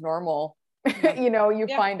what is normal. Yeah. You know, you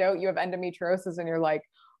Yeah. find out you have endometriosis and you're like,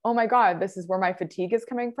 oh my God, this is where my fatigue is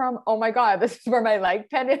coming from. Oh my God, this is where my leg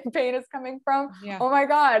pain is coming from. Yeah. Oh my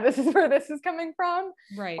God, this is where this is coming from.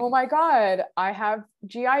 Right. Oh my God, I have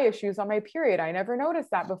GI issues on my period. I never noticed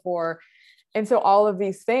that before. And so all of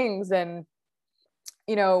these things, and,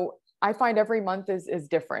 you know, I find every month is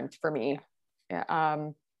different for me. Yeah.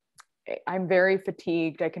 I'm very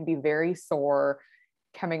fatigued. I can be very sore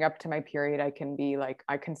coming up to my period. I can be like,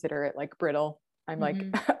 I consider it like brittle. I'm like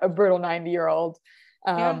a brittle 90-year-old.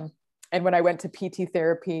 Yeah. And when I went to PT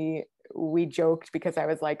therapy, we joked because I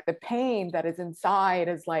was like, the pain that is inside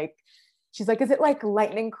is like, she's like, is it like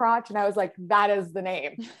lightning crotch? And I was like, that is the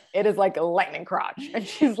name. It is like a lightning crotch. And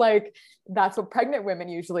she's like, that's what pregnant women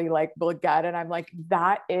usually like will get. And I'm like,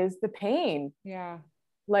 that is the pain. Yeah.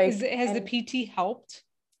 Like, has the PT helped?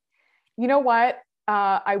 You know what?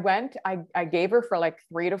 I gave her for like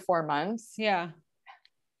 3 to 4 months. Yeah.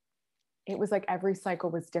 It was like every cycle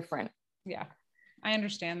was different. Yeah. I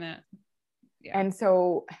understand that. Yeah. And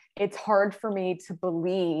so it's hard for me to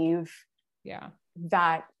believe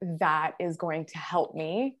that is going to help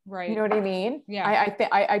me. Right. You know what I mean? Yeah.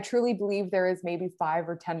 I truly believe there is maybe 5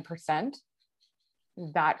 or 10%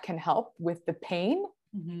 that can help with the pain.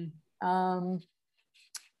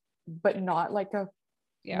 But not like a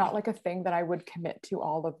thing that I would commit to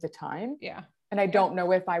all of the time. Yeah. And I don't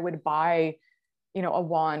know if I would buy, you know, a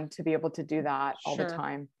wand to be able to do that all the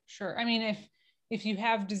time. Sure. I mean, if you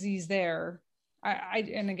have disease there,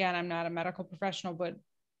 and again, I'm not a medical professional, but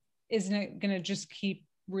isn't it going to just keep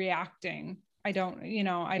reacting? I don't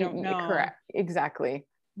know. Correct. Exactly.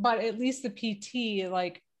 But at least the PT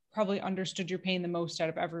like probably understood your pain the most out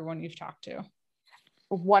of everyone you've talked to.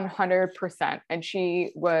 100%. And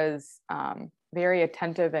she was very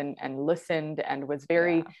attentive and listened and was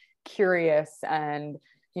very curious and,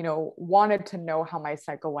 you know, wanted to know how my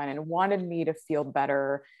cycle went and wanted me to feel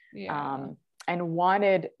better. And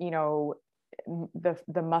wanted, you know,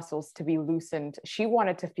 the muscles to be loosened. She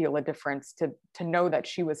wanted to feel a difference, to know that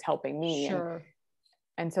she was helping me. Sure.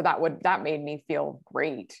 And so that made me feel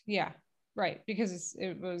great. Yeah. Right. Because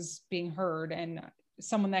it was being heard, and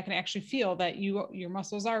someone that can actually feel that your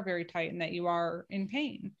muscles are very tight and that you are in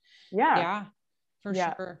pain. Yeah, for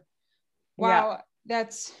sure. Wow.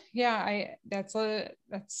 It's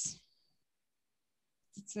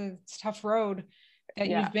a tough road that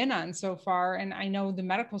you've been on so far. And I know the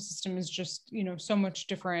medical system is just, you know, so much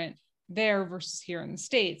different there versus here in the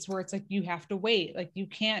States, where it's like, you have to wait. Like you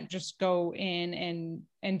can't just go in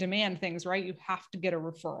and demand things, right? You have to get a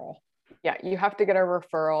referral. Yeah. You have to get a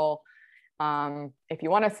referral. If you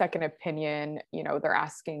want a second opinion, you know, they're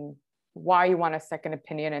asking why you want a second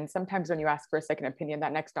opinion. And sometimes when you ask for a second opinion,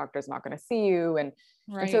 that next doctor is not going to see you. And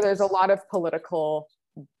so there's a lot of political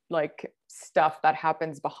like stuff that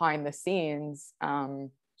happens behind the scenes. And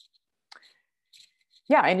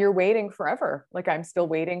you're waiting forever. Like I'm still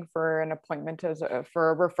waiting for an appointment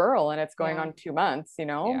for a referral, and it's going on 2 months, you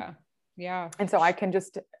know? Yeah. And so I can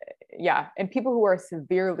just, and people who are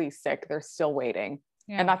severely sick, they're still waiting.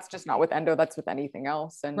 And that's just not with endo, that's with anything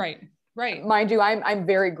else. And right. Mind you, I'm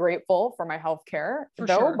very grateful for my healthcare,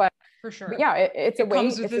 but For sure. But yeah, it's a it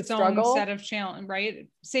comes weight, with it's its a own struggle. set of challenge, right?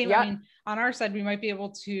 Same. Yeah. I mean, on our side, we might be able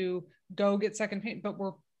to go get second opinion, but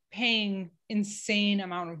we're paying insane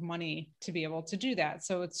amount of money to be able to do that.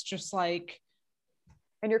 So it's just like,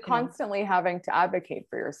 and you're constantly having to advocate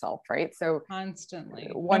for yourself, right? So constantly,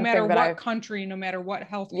 one no matter thing that what country, no matter what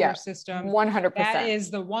healthcare system, 100%. that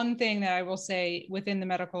is the one thing that I will say within the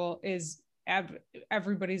medical is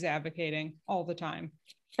everybody's advocating all the time.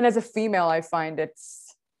 And as a female, I find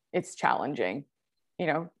it's challenging, you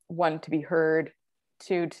know, one, to be heard,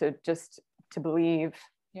 two, to believe,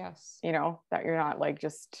 yes, you know, that you're not like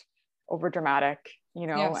just over dramatic, you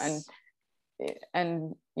know, yes.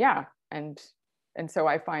 and yeah. And so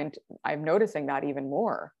I find I'm noticing that even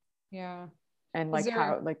more. Yeah. And like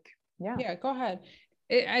how, like, yeah, go ahead.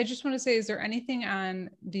 I just want to say, is there anything on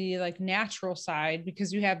the like natural side,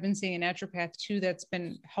 because you have been seeing a naturopath too, that's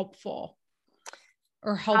been helpful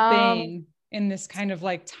or helping in this kind of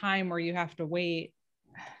like time where you have to wait?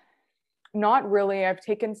 Not really. I've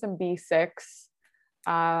taken some B6,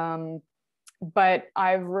 but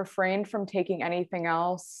I've refrained from taking anything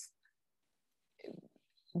else,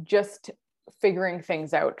 just figuring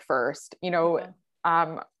things out first, you know.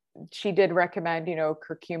 She did recommend, you know,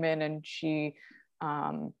 curcumin, and she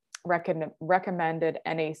recommended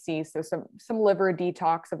NAC, so some liver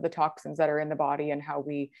detox of the toxins that are in the body, and how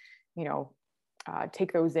we, you know,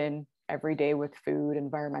 take those in every day with food,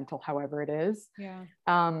 environmental, however it is.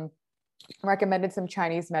 Recommended some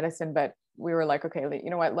Chinese medicine, but we were like, okay,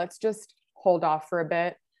 you know what, let's just hold off for a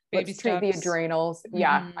bit. Let's treat the adrenals.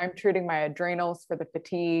 I'm treating my adrenals for the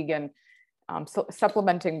fatigue, and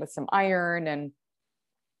supplementing with some iron, and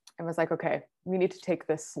I was like, okay, we need to take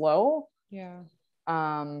this slow.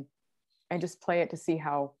 And just play it to see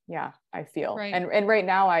how I feel. And right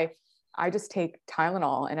now I just take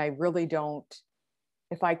Tylenol, and I really don't,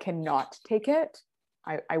 if I cannot take it,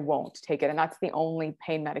 I won't take it. And that's the only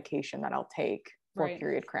pain medication that I'll take for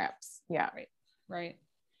period cramps. Right.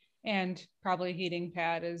 And probably heating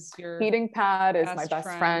pad is my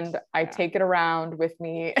best friend. I take it around with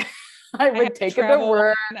me. I would take it to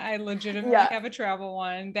work. I legitimately have a travel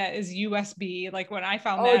one that is USB. Like when I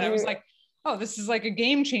found that, I was like, oh, this is like a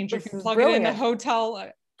game changer. If you plug it in the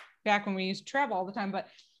hotel, back when we used to travel all the time, but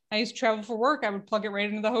I used to travel for work, I would plug it right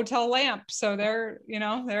into the hotel lamp. So there, you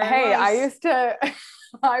know, there. Hey, I used to,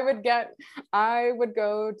 I would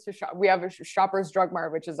go to shop. We have a Shoppers Drug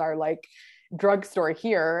Mart, which is our like drugstore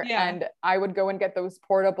here. And I would go and get those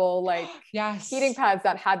portable, like heating pads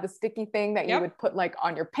that had the sticky thing that you would put like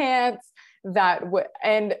on your pants,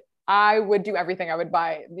 and I would do everything. I would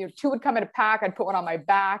buy, you know, 2 would come in a pack. I'd put one on my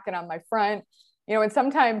back and on my front, you know. And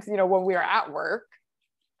sometimes, you know, when we are at work,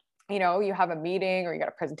 you know, you have a meeting or you got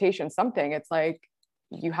a presentation, something, it's like,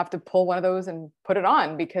 you have to pull one of those and put it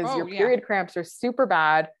on, because your period cramps are super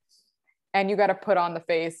bad, and you got to put on the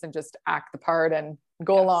face and just act the part and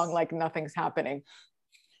go along like nothing's happening.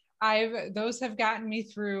 Those have gotten me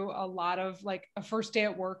through a lot of, like, a first day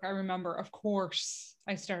at work. I remember, of course,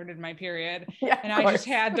 I started my period, and I just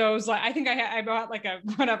had those, like, I think I bought like I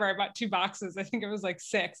bought 2 boxes. I think it was like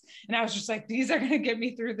 6. And I was just like, these are going to get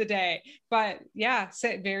me through the day. But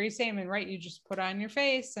very same. And right, you just put on your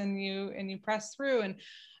face and you press through. And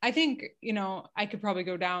I think, you know, I could probably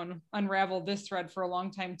unravel this thread for a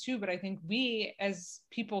long time too. But I think we as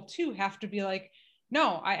people too have to be like,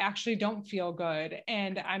 no, I actually don't feel good,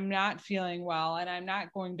 and I'm not feeling well, and I'm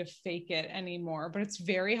not going to fake it anymore. But it's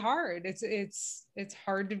very hard. It's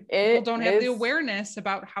hard to, people don't have the awareness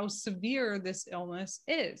about how severe this illness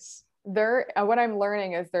is. What I'm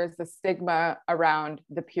learning is there's the stigma around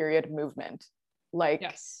the period movement. Like,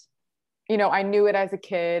 you know, I knew it as a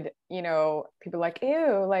kid, you know, people like,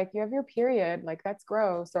 ew, like you have your period, like that's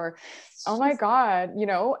gross, or, oh my God, you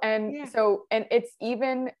know, and so, and it's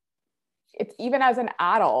even as an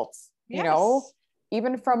adult, you know,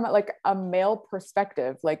 even from like a male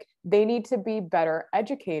perspective, like they need to be better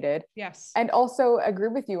educated. And also agree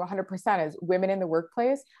with you 100% is women in the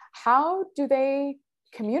workplace. How do they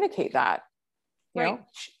communicate that? You know,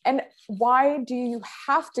 and why do you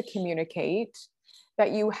have to communicate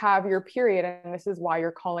that you have your period and this is why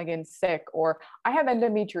you're calling in sick, or I have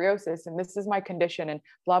endometriosis and this is my condition and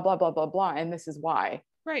blah, blah, blah, blah, blah. And this is why,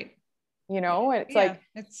 you know, and it's like,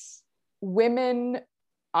 women,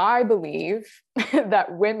 I believe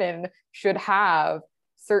that women should have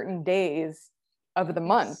certain days of the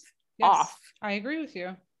month off. I agree with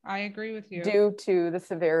you. Due to the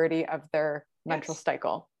severity of their menstrual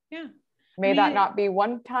cycle. May that not be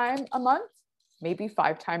 1 time a month, maybe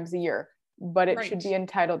 5 times a year, but it should be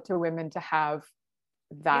entitled to women to have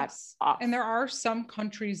that off. And there are some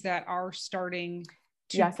countries that are starting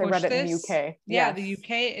to yes, push I read it this. in the UK. Yeah, Yes. the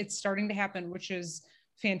UK, it's starting to happen, which is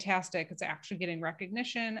fantastic. It's actually getting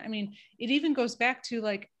recognition. I mean, it even goes back to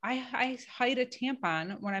like, I hide a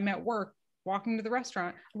tampon when I'm at work, walking to the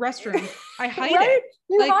restroom. I hide right? it.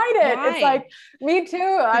 You like, hide it. Why? It's like, me too.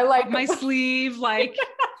 I like my sleeve, like,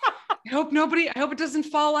 I hope it doesn't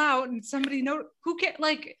fall out and somebody know who can,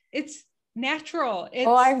 like, it's natural. It's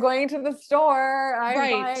I'm going to the store. I'm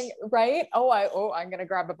right. buying, right? I'm going to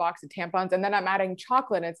grab a box of tampons and then I'm adding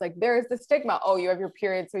chocolate. It's like, there's the stigma. Oh, you have your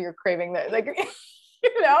period. So you're craving that. Like,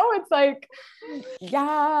 it's like,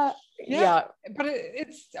 yeah. But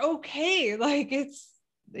it's okay. Like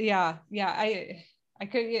I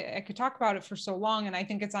could talk about it for so long. And I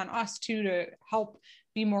think it's on us too, to help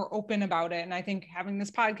be more open about it. And I think having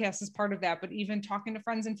this podcast is part of that, but even talking to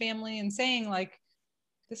friends and family and saying like,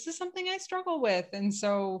 this is something I struggle with. And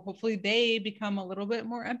so hopefully they become a little bit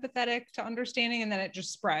more empathetic to understanding, and then it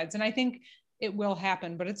just spreads. And I think it will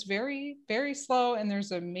happen, but it's very, very slow. And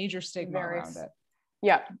there's a major stigma around it.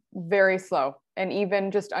 Yeah, very slow. And even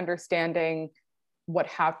just understanding what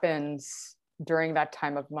happens during that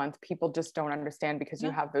time of month, people just don't understand, because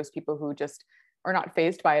you have those people who just are not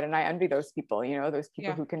fazed by it. And I envy those people, those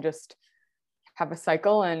people who can just have a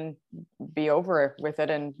cycle and be over with it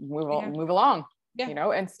and move along,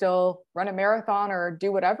 and still run a marathon or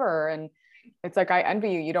do whatever. And it's like, I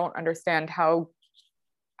envy you. You don't understand how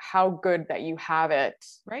good that you have it.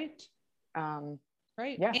 Right.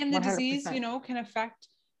 Right. Yeah, and the 100%. disease, can affect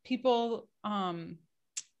people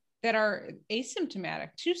that are asymptomatic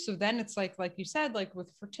too. So then it's like you said, like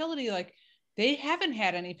with fertility, like they haven't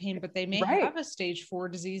had any pain, but they may have a stage 4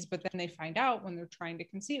 disease, but then they find out when they're trying to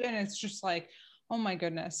conceive. And it's just like, oh my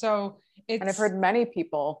goodness. So and I've heard many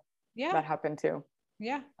people that happen too.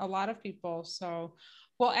 Yeah, a lot of people. So,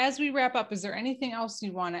 well, as we wrap up, is there anything else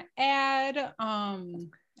you want to add?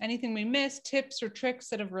 Anything we missed, tips or tricks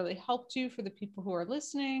that have really helped you for the people who are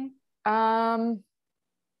listening?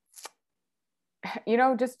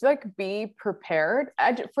 Just like be prepared.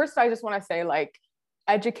 First, I just want to say, like,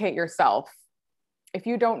 educate yourself. If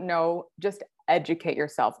you don't know, just educate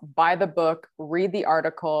yourself. Buy the book, read the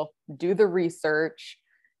article, do the research,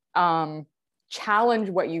 challenge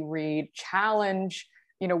what you read, challenge,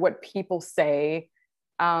 what people say,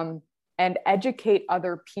 and educate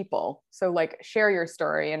other people. So like share your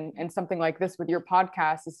story, and something like this with your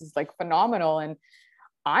podcast. This is like phenomenal. And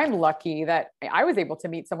I'm lucky that I was able to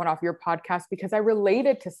meet someone off your podcast because I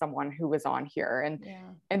related to someone who was on here.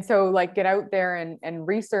 And so like get out there and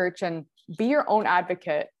research and be your own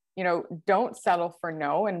advocate. Don't settle for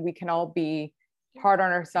no. And we can all be hard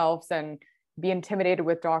on ourselves and be intimidated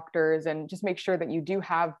with doctors, and just make sure that you do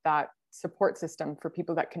have that support system for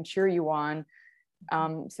people that can cheer you on,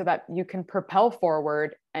 so that you can propel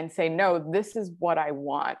forward and say, no, this is what I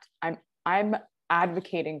want. I'm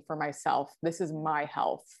advocating for myself. This is my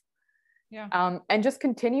health. And just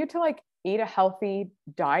continue to like eat a healthy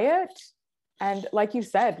diet. And like you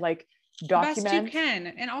said, like document. Best you can.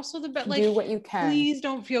 And also like, do what you can. Please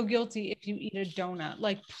don't feel guilty if you eat a donut.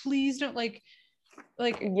 Like, please don't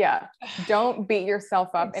don't beat yourself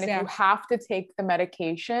up. Exactly. And if you have to take the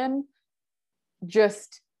medication,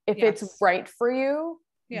 just if it's right for you,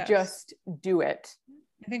 just do it.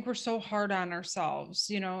 I think we're so hard on ourselves.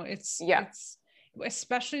 It's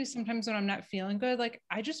especially sometimes when I'm not feeling good. Like,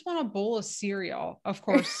 I just want a bowl of cereal, of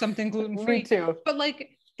course, something gluten-free. Me too. But like,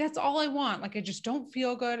 that's all I want. Like, I just don't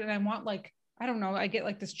feel good. And I want, like, I don't know, I get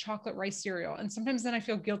like this chocolate rice cereal. And sometimes then I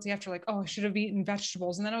feel guilty after, like, oh, I should have eaten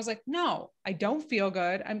vegetables. And then I was like, no, I don't feel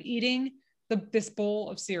good. I'm eating this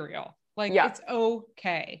bowl of cereal. Like, it's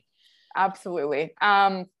okay. Absolutely.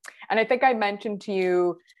 And I think I mentioned to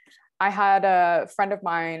you, I had a friend of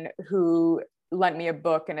mine who lent me a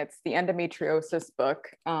book, and it's the Endometriosis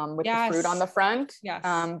book, with the fruit on the front.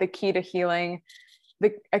 The Key to Healing,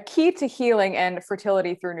 A Key to Healing and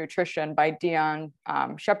Fertility Through Nutrition by Dion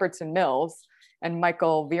Shepherdson Mills and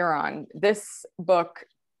Michael Viron. This book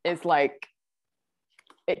is like,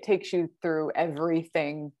 it takes you through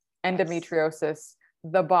everything endometriosis,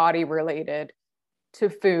 the body related, to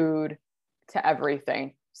food, to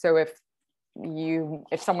everything. So if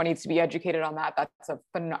someone needs to be educated on that,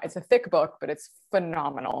 it's a thick book, but it's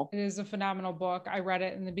phenomenal. It is a phenomenal book. I read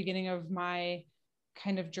it in the beginning of my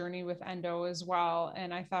kind of journey with endo as well,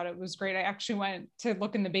 and I thought it was great. I actually went to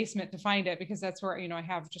look in the basement to find it, because that's where I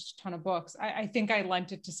have just a ton of books. I think I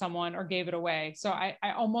lent it to someone or gave it away, so I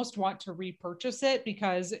almost want to repurchase it,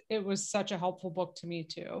 because it was such a helpful book to me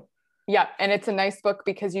too. Yeah, and it's a nice book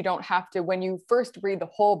because you don't have to, when you first read the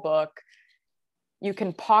whole book, you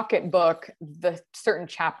can pocketbook the certain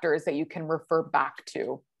chapters that you can refer back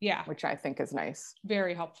to. Yeah. Which I think is nice.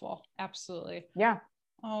 Very helpful. Absolutely. Yeah.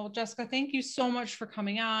 Oh, Jessica, thank you so much for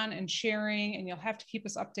coming on and sharing, and you'll have to keep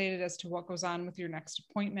us updated as to what goes on with your next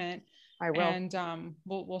appointment. I will. And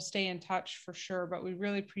we'll stay in touch for sure, but we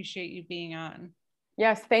really appreciate you being on.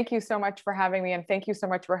 Yes, thank you so much for having me, and thank you so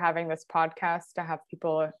much for having this podcast to have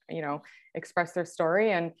people, express their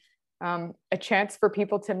story, and a chance for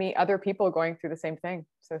people to meet other people going through the same thing.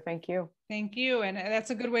 So thank you. Thank you. And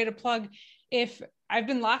that's a good way to plug. If I've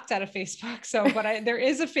been locked out of Facebook, but there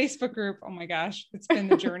is a Facebook group. Oh my gosh, it's been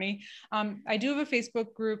the journey. I do have a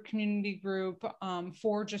Facebook group, community group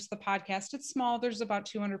for just the podcast. It's small. There's about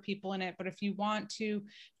 200 people in it. But if you want to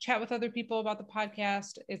chat with other people about the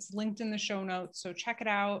podcast, it's linked in the show notes. So check it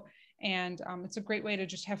out. And it's a great way to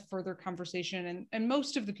just have further conversation. And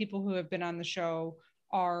most of the people who have been on the show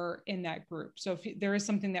are in that group. So if there is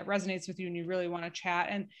something that resonates with you and you really want to chat,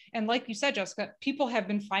 and like you said, Jessica, people have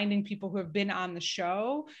been finding people who have been on the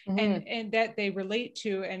show and that they relate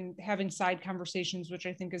to, and having side conversations, which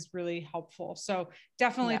I think is really helpful. So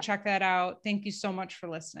definitely check that out. Thank you so much for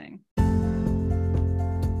listening.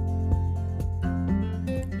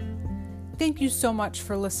 Thank you so much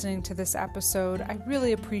for listening to this episode. I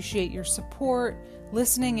really appreciate your support,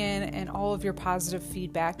 listening in, and all of your positive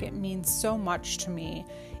feedback. It means so much to me.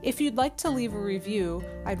 If you'd like to leave a review,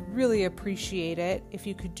 I'd really appreciate it. If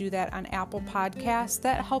you could do that on Apple Podcasts,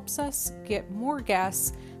 that helps us get more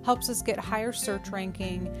guests, helps us get higher search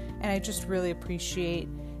ranking, and I just really appreciate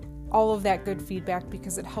all of that good feedback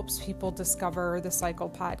because it helps people discover the Cycle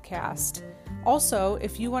Podcast. Also,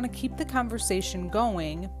 if you want to keep the conversation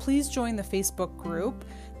going, please join the Facebook group.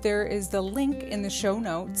 There is the link in the show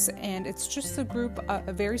notes, and it's just a group,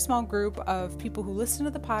 a very small group of people who listen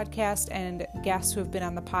to the podcast and guests who have been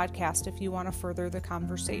on the podcast if you want to further the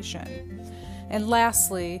conversation. And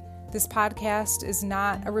lastly, this podcast is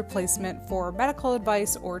not a replacement for medical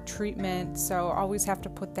advice or treatment, so always have to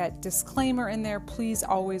put that disclaimer in there. Please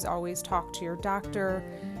always talk to your doctor.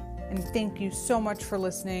 And thank you so much for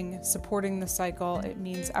listening, supporting the cycle. It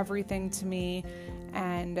means everything to me.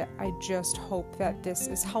 And I just hope that this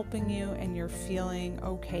is helping you and you're feeling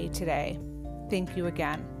okay today. Thank you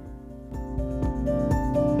again.